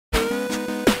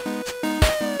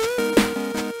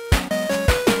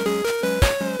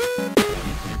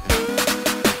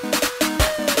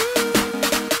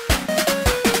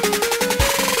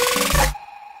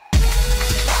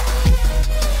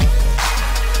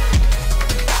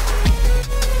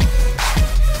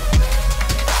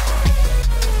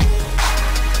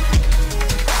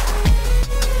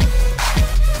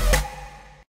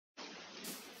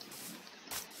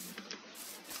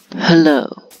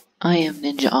Hello, I am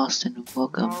Ninja Austin and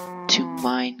welcome to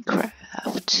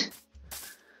Minecraft.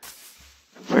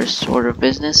 First order of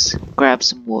business, grab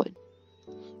some wood.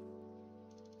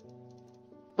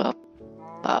 Bop,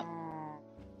 bop.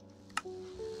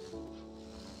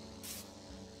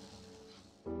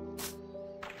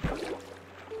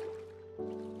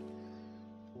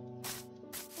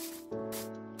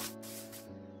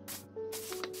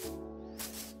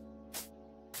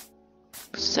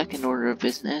 Second order of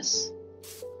business,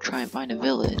 try and find a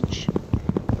village.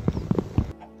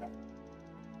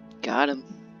 Got him.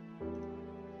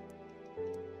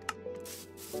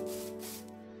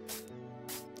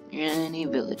 Any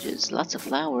villages? Lots of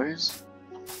flowers,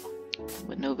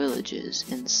 but no villages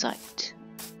in sight.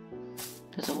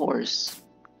 There's a horse.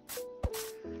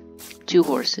 2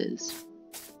 horses.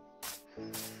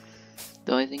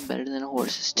 The only thing better than a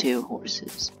horse is 2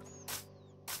 horses.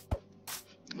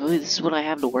 Really, this is what I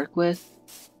have to work with?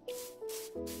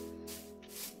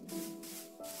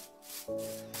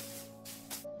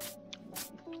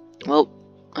 Well,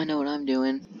 I know what I'm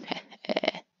doing.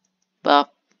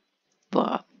 Bop,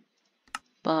 bop,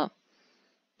 bop.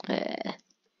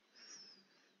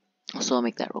 Also, I'll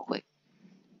make that real quick.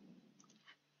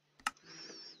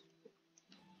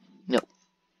 Nope.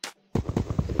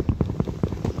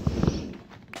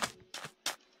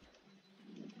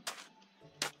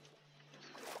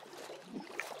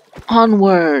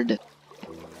 Onward!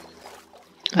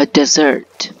 A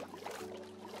desert.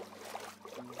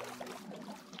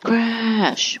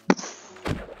 Crash!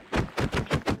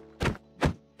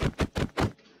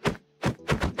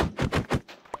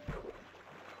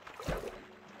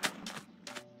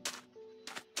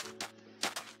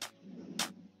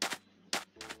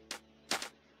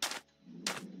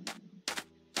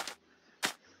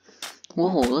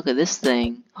 Whoa, look at this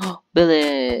thing. Oh,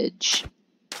 village!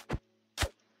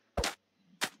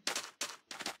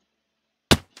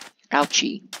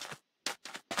 Ouchie.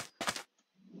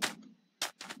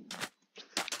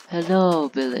 Hello,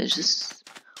 village.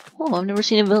 Oh, I've never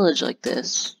seen a village like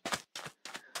this.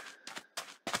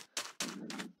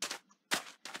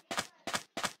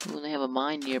 Oh, they have a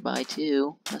mine nearby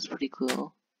too. That's pretty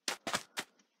cool.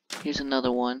 Here's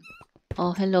another one.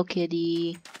 Oh, hello,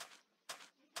 kitty.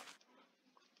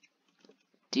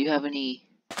 Do you have any...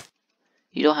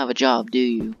 You don't have a job, do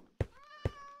you?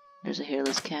 There's a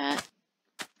hairless cat.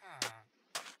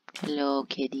 Hello,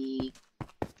 kitty.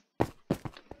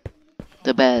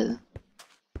 The bell.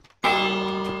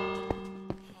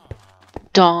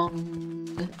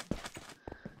 Dong.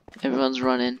 Everyone's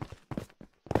running.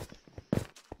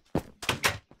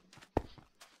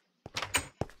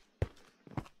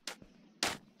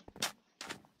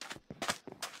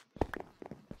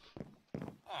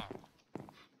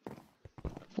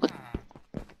 What?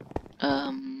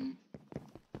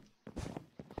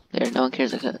 There, no one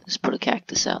cares. I just put a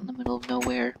cactus out in the middle of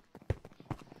nowhere.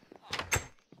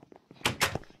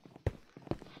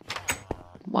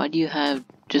 Why do you have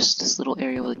just this little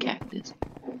area with a cactus?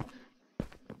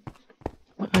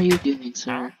 What are you doing,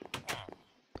 sir?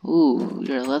 Ooh,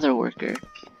 you're a leather worker.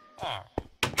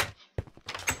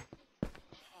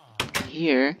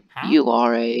 Here, you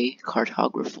are a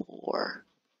cartographer.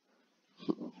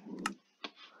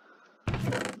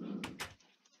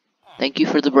 Thank you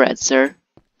for the bread, sir.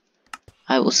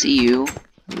 I will see you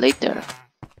later.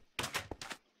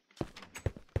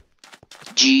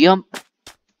 Jump!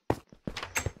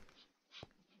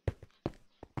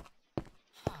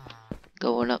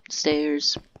 Going up the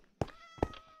stairs.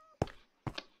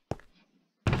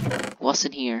 What's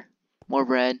in here? More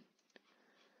bread.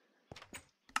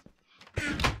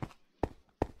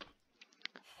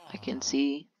 I can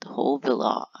see the whole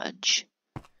village.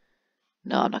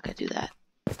 No, I'm not gonna do that.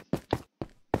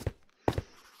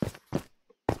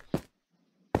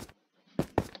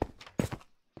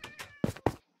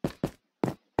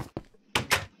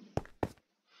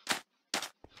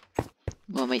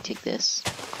 Well, I might take this.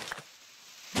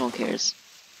 No one cares.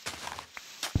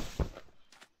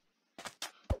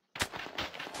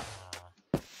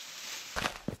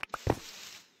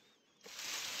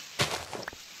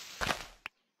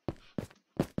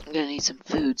 I'm gonna need some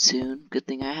food soon. Good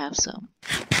thing I have some.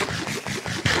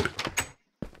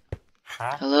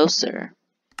 Hello, sir.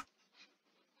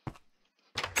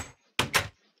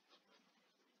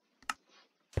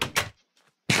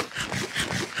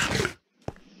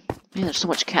 Man, there's so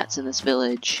much cats in this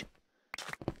village.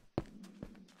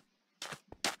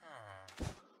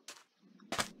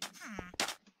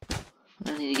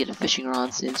 I need to get a fishing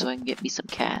rod soon so I can get me some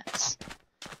cats.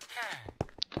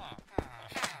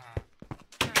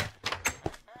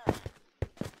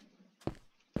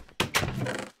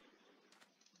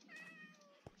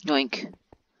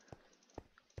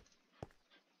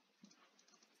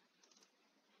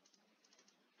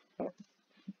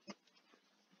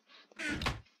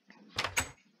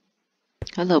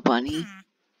 Hello, bunny.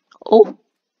 Oh!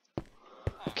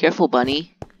 Careful,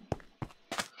 bunny.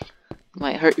 You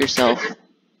might hurt yourself.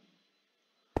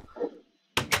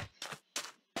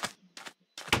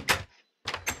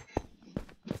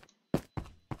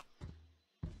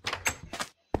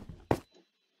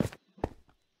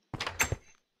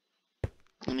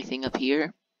 Anything up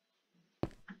here?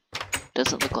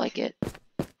 Doesn't look like it.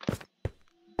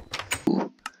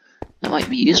 Ooh, that might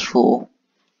be useful.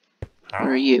 What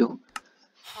are you?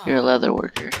 You're a leather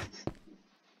worker.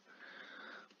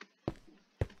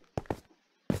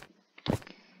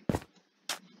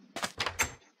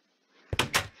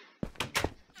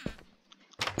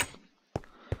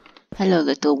 Hello,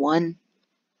 little one.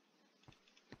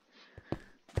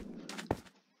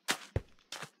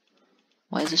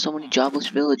 Why is there so many jobless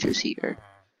villagers here?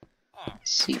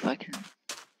 Let's see if I can...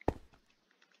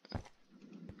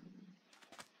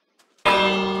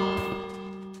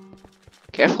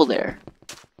 Careful there.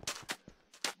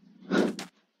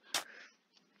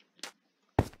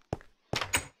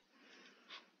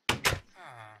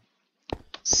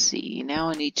 Let's see, now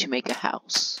I need to make a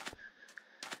house.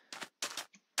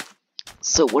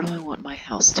 So what do I want my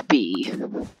house to be?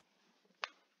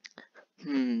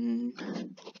 I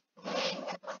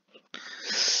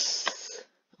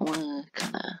wanna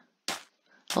kinda...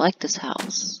 I like this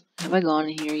house. Have I gone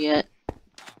in here yet?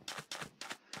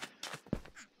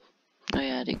 Oh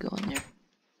yeah, I did go in there.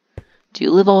 Do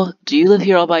you live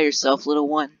here all by yourself, little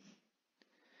one?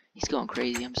 He's going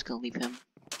crazy. I'm just gonna leave him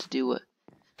to do what?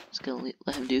 Just gonna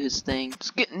let him do his thing.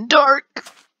 It's getting dark.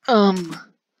 Let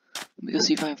me go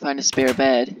see if I can find a spare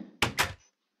bed.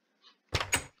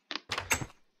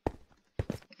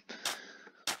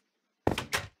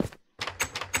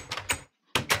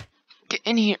 Get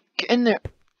in here. Get in there.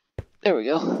 There we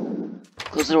go.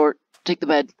 Close the door. Take the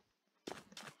bed.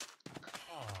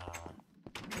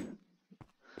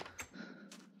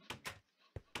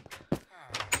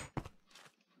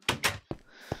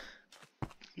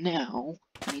 Now,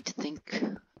 I need to think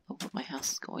of what my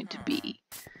house is going to be.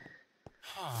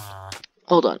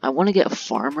 Hold on, I want to get a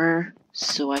farmer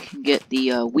so I can get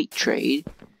the wheat trade.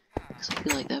 Because I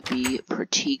feel like that'd be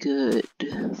pretty good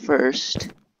first.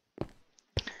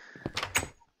 I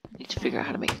need to figure out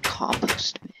how to make a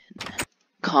compost bin.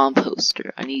 Composter.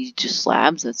 I need just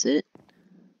slabs, that's it.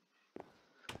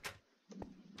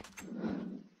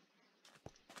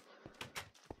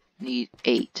 I need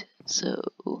 8, so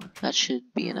that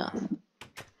should be enough.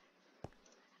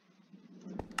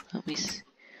 Let me see.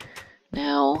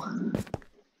 Now,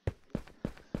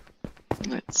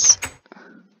 is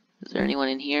there anyone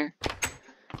in here?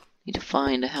 Need to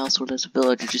find a house where there's a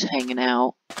villager just hanging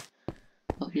out.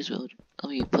 Oh, here's a villager. Let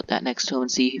me put that next to him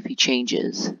and see if he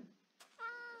changes.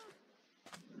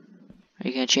 Are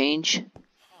you gonna change?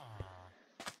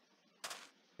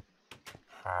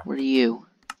 What are you?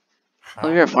 Oh,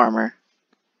 you're a farmer.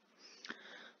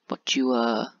 But you,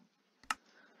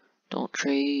 don't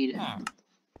trade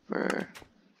for...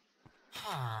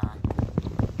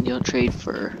 You don't trade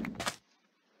for...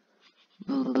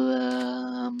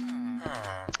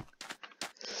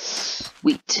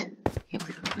 wheat. Can't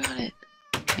believe I forgot it.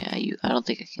 Yeah, I don't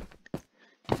think I can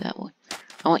do that one.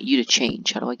 I want you to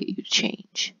change. How do I get you to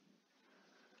change?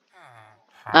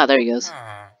 Ah, there he goes.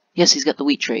 Yes, he's got the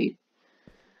wheat trade.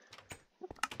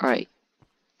 Alright.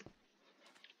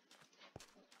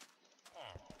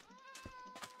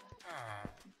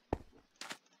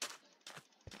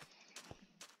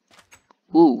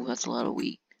 Ooh, that's a lot of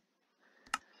wheat.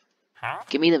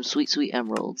 Give me them sweet, sweet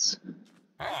emeralds.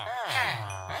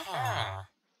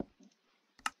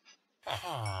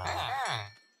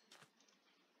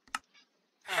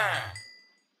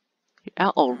 You're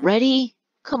out already?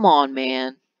 Come on,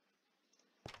 man.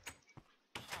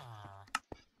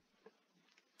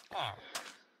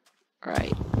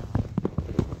 Alright.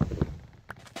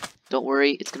 Don't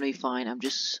worry, it's gonna be fine. I'm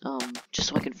just so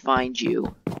I can find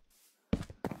you.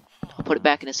 I'll put it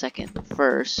back in a second.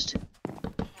 First,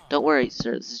 don't worry,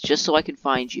 sir. This is just so I can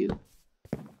find you.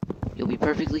 You'll be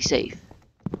perfectly safe.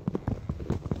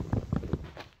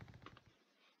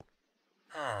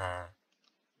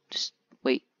 Just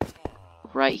wait.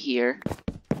 Right here.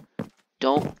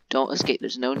 Don't escape.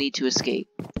 There's no need to escape.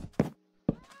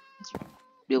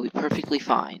 You'll be perfectly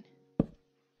fine.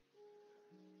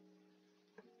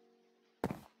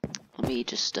 Let me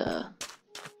just,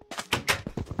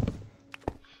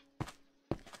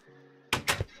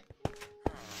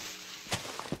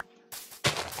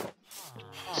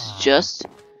 This is just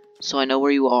so I know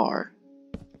where you are.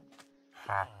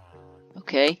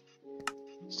 Okay?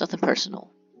 It's nothing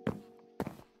personal.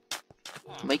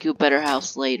 I'll make you a better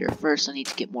house later. First, I need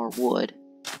to get more wood.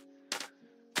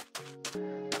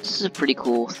 This is a pretty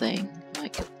cool thing. I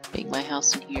could make my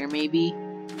house in here, maybe.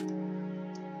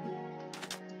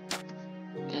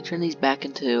 Can I turn these back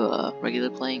into regular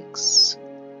planks?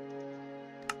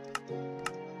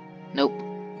 Nope.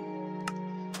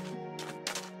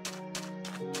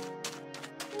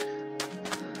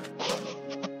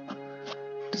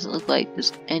 Doesn't look like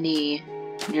there's any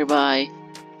nearby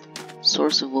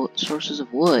sources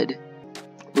of wood.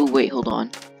 Ooh, wait, hold on.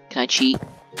 Can I cheat?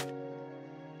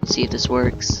 See if this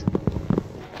works.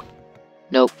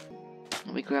 Nope.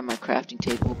 Let me grab my crafting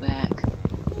table back.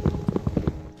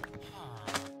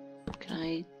 Can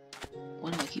I...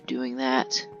 Why do I keep doing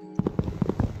that?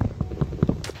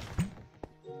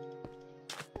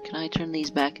 Can I turn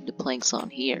these back into planks on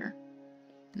here?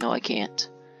 No, I can't.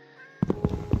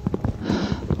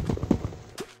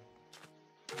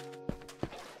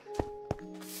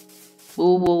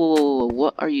 Whoa, whoa, whoa, whoa,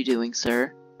 what are you doing,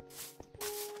 sir?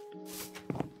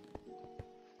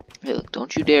 Hey, look,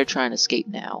 don't you dare try and escape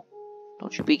now.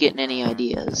 Don't you be getting any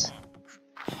ideas.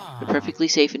 You're perfectly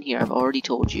safe in here, I've already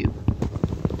told you.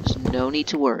 There's no need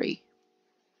to worry.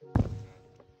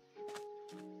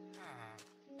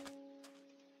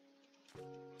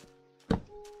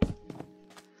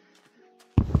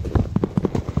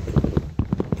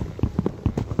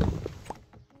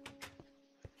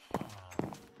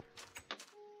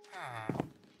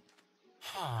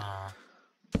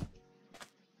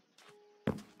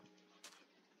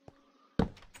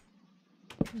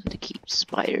 To keep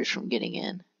spiders from getting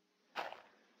in.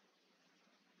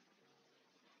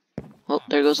 Well,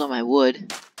 there goes all my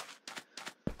wood.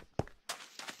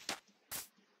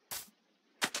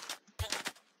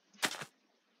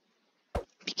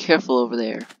 Be careful over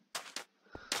there.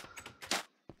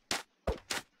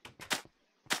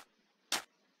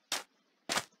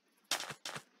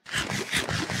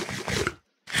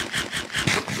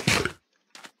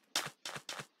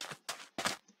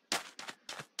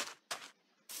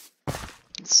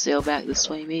 Let's sail back this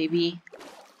way, maybe.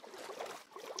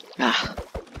 Ah.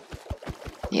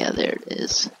 Yeah, there it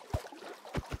is.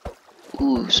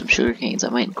 Ooh, some sugar canes. I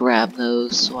might grab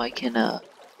those so I can, Oh,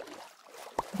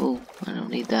 I don't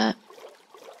need that.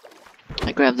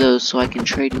 I grab those so I can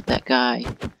trade with that guy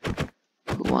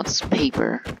who wants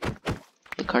paper.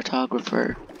 The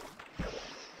cartographer.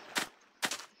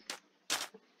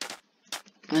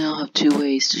 I'll have two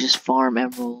ways to just farm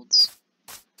emeralds.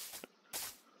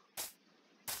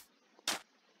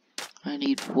 I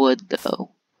need wood,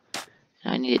 though.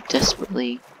 And I need it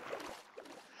desperately.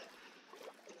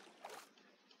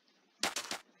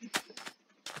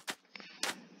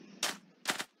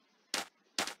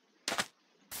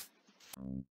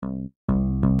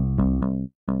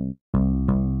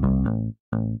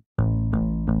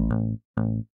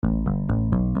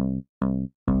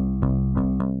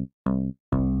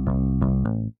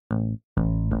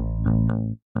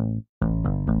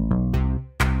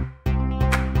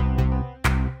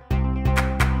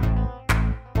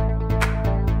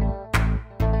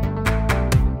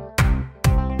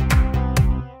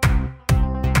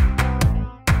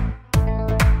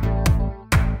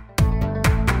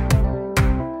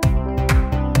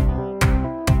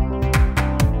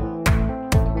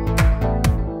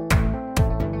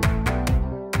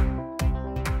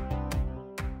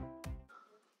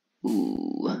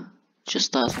 Ooh,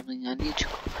 just thought of something I need to.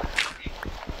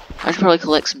 I should probably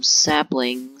collect some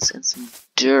saplings and some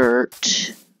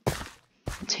dirt.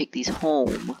 And take these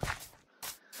home.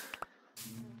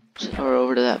 Or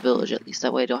over to that village at least.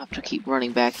 That way I don't have to keep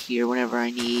running back here whenever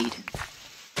I need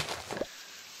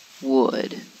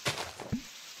wood.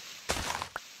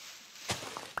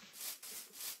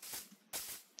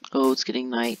 Oh, it's getting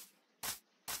night.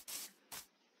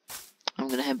 I'm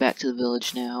gonna head back to the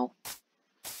village now.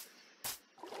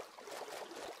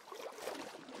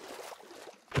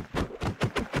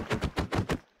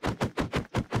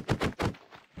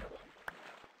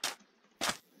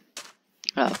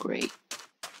 Oh, great.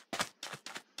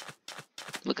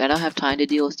 Look, I don't have time to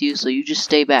deal with you, so you just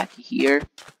stay back here.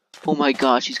 Oh my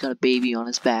gosh, he's got a baby on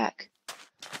his back.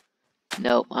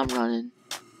 Nope, I'm running.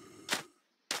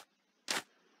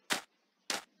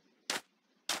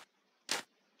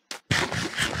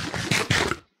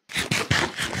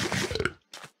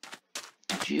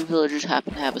 Do you villagers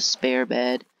happen to have a spare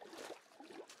bed?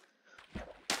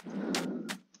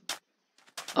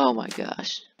 Oh my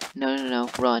gosh. No, no, no,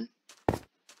 run.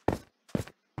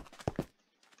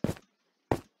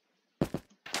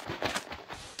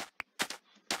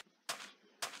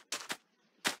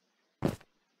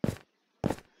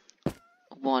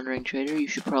 Wandering trader, you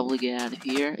should probably get out of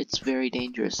here. It's very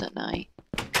dangerous at night.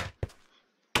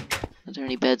 Are there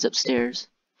any beds upstairs?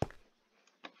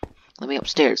 Let me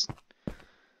upstairs.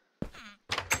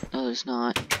 No, there's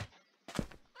not.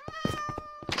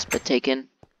 It's been taken.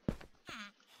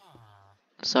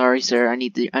 Sorry, sir. I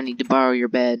need to borrow your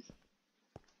bed.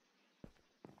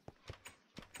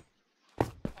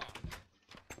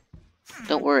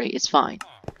 Don't worry, it's fine.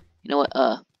 You know what?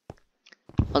 I'll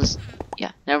just.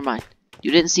 Yeah, never mind.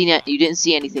 You didn't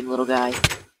see anything, little guy.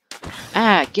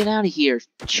 Ah, get out of here,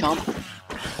 chump.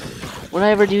 What'd I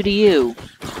ever do to you?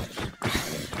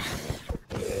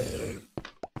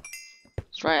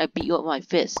 That's right, I beat you up with my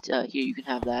fist. Here, you can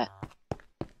have that.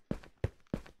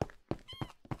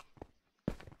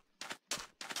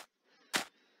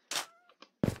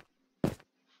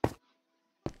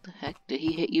 The heck? Did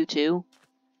he hit you too?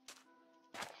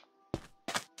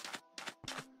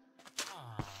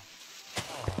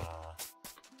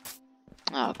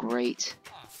 Oh, great.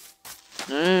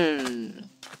 Yeah,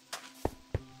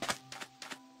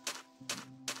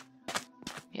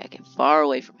 get far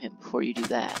away from him before you do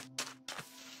that.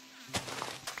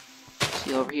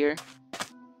 See over here?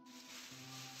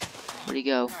 Where'd he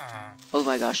go? Oh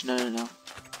my gosh, no, no, no.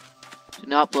 Do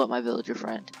not blow up my villager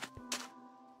friend.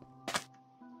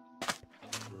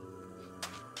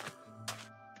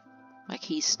 My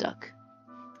key's stuck.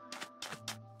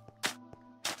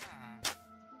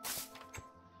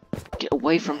 Get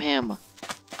away from him.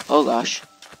 Oh gosh.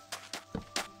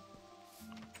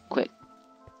 Quick.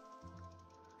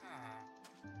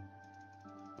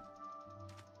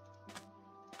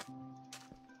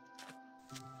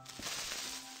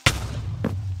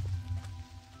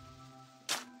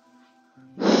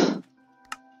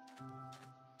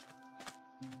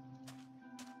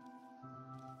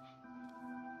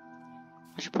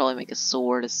 I should probably make a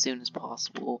sword as soon as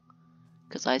possible,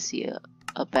 because I see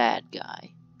a bad guy.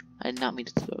 I did not mean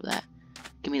to throw that.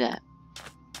 Give me that.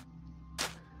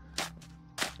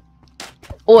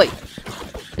 Oi!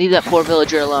 Leave that poor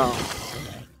villager alone.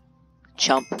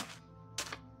 Chump.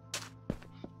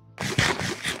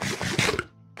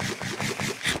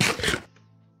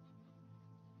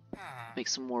 Make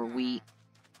some more wheat.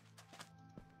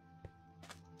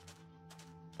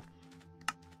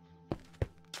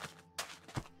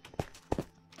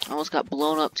 I almost got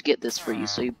blown up to get this for you,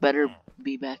 so you better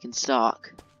be back in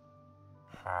stock.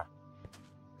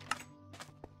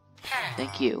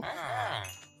 Thank you.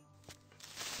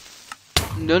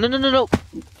 No, no, no, no, no!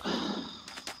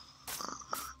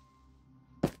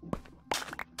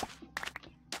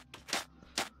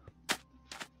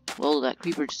 Well, that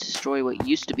creeper just destroyed what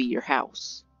used to be your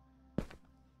house.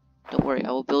 Don't worry,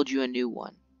 I will build you a new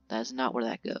one. That is not where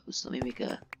that goes. Let me make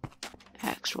a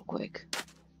axe real quick.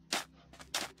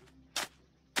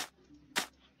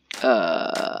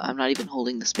 I'm not even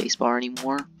holding the spacebar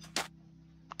anymore.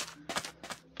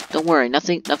 Don't worry,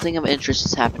 nothing of interest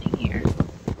is happening here.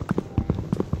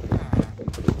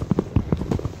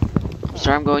 I'm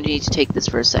sorry, I'm going to need to take this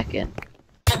for a second.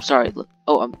 I'm sorry, look.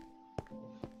 Oh,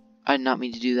 I did not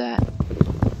mean to do that.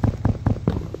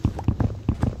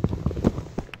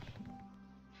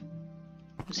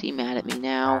 Is he mad at me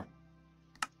now?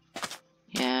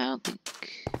 Yeah, I don't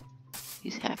think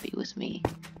he's happy with me.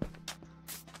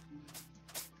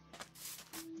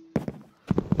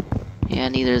 Yeah,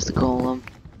 neither is the golem.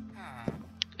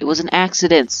 It was an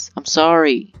accident. I'm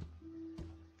sorry.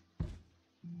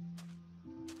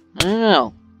 No, no,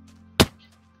 no.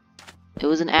 It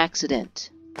was an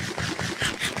accident.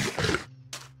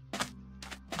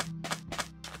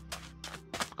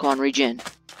 Go on, regen.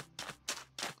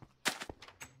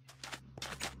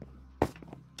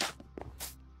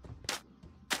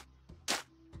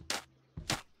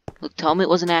 Look, tell me it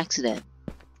was an accident.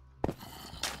 You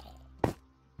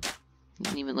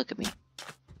didn't even look at me.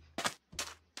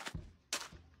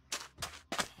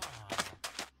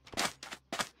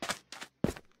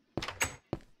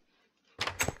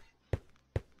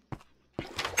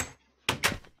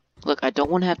 Look, I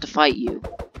don't want to have to fight you.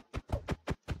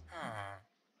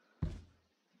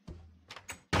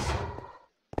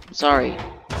 I'm sorry.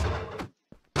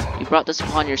 You brought this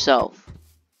upon yourself.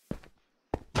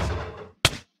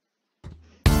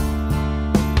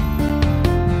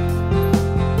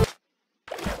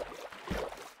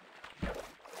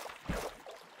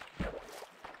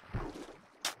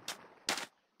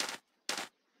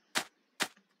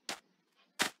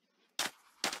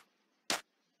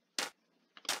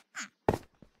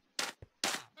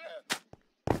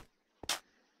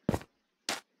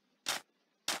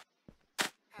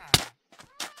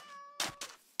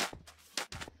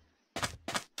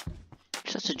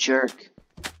 Such a jerk.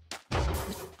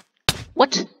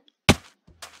 What?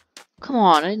 Come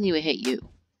on, I didn't even hit you.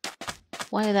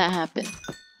 Why did that happen?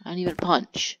 I didn't even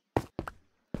punch.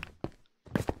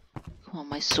 Come on,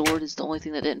 my sword is the only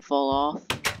thing that didn't fall off.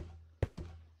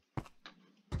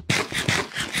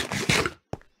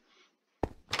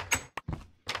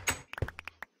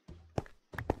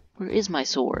 Where is my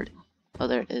sword? Oh,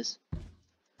 there it is.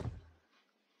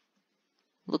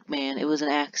 Look, man, it was an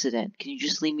accident. Can you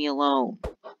just leave me alone?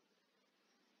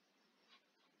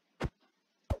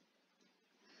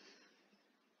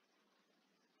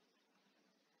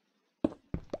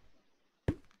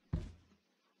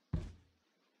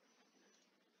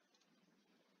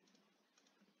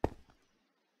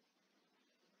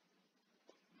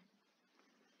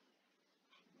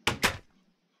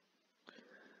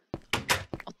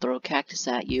 I'll throw a cactus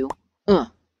at you.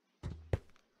 Look,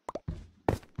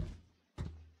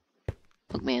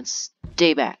 man,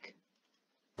 stay back.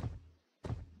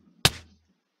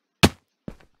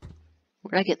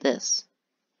 Where'd I get this?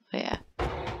 Oh, yeah.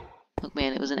 Look,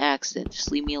 man, it was an accident.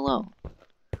 Just leave me alone.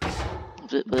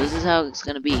 But this is how it's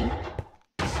gonna be.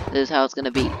 This is how it's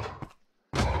gonna be.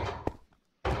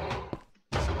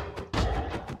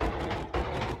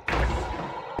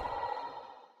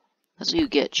 That's what you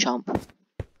get, chump.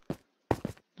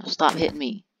 Now stop hitting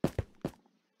me.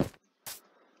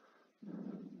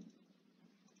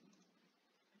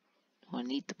 Oh, I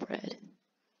need the bread.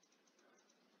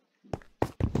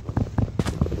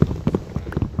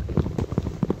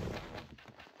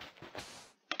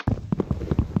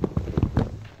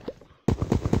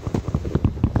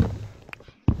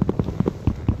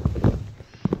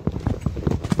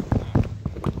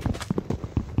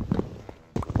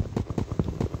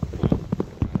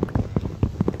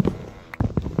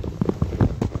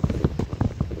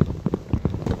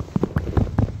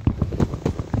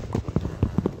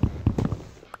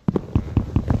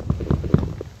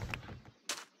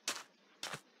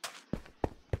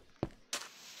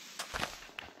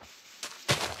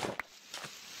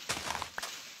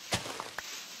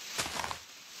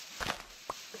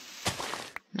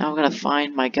 Now I'm gonna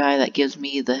find my guy that gives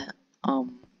me the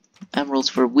emeralds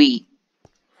for wheat.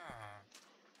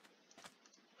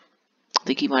 I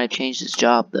think he might have changed his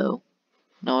job though.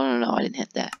 No, I didn't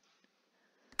hit that.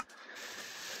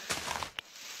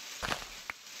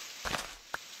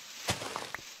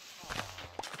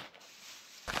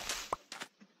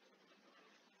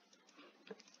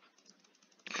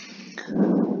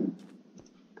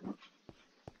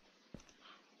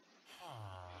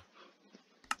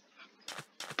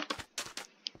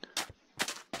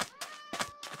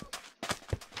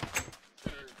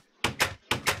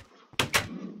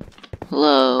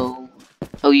 Hello?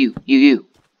 Oh, you.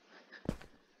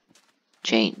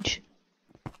 Change.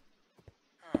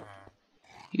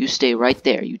 You stay right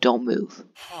there. You don't move.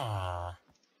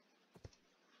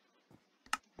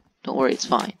 Don't worry, it's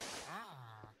fine.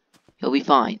 You'll be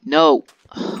fine. No!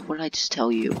 What did I just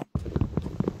tell you?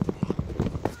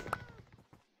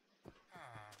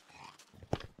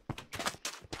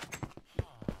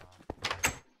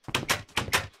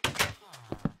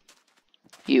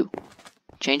 You.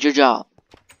 Change your job.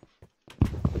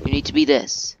 You need to be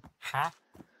this.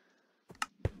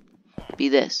 Be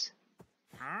this.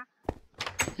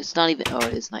 It's not even... Oh,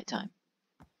 it is nighttime.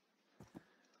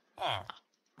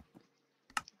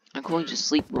 I'm going to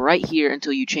sleep right here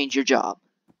until you change your job.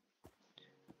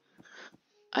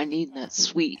 I need that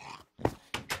sweet...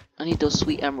 I need those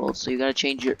sweet emeralds, so you gotta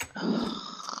change your...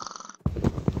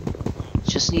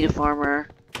 Just need a farmer.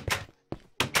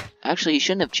 Actually, you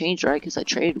shouldn't have changed, right? Because I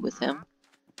traded with him.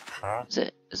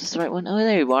 Is this the right one? Oh,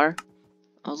 there you are.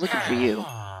 I was looking for you.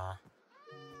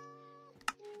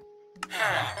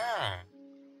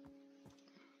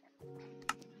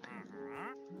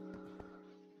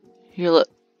 Here, look.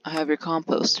 I have your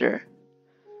composter.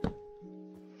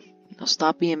 Now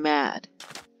stop being mad.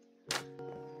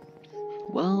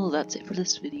 Well, that's it for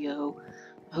this video.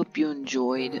 I hope you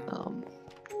enjoyed.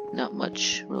 Not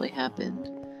much really happened.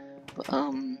 But,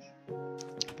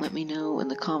 let me know in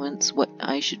the comments what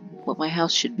my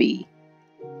house should be.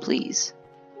 Please.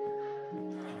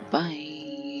 Bye.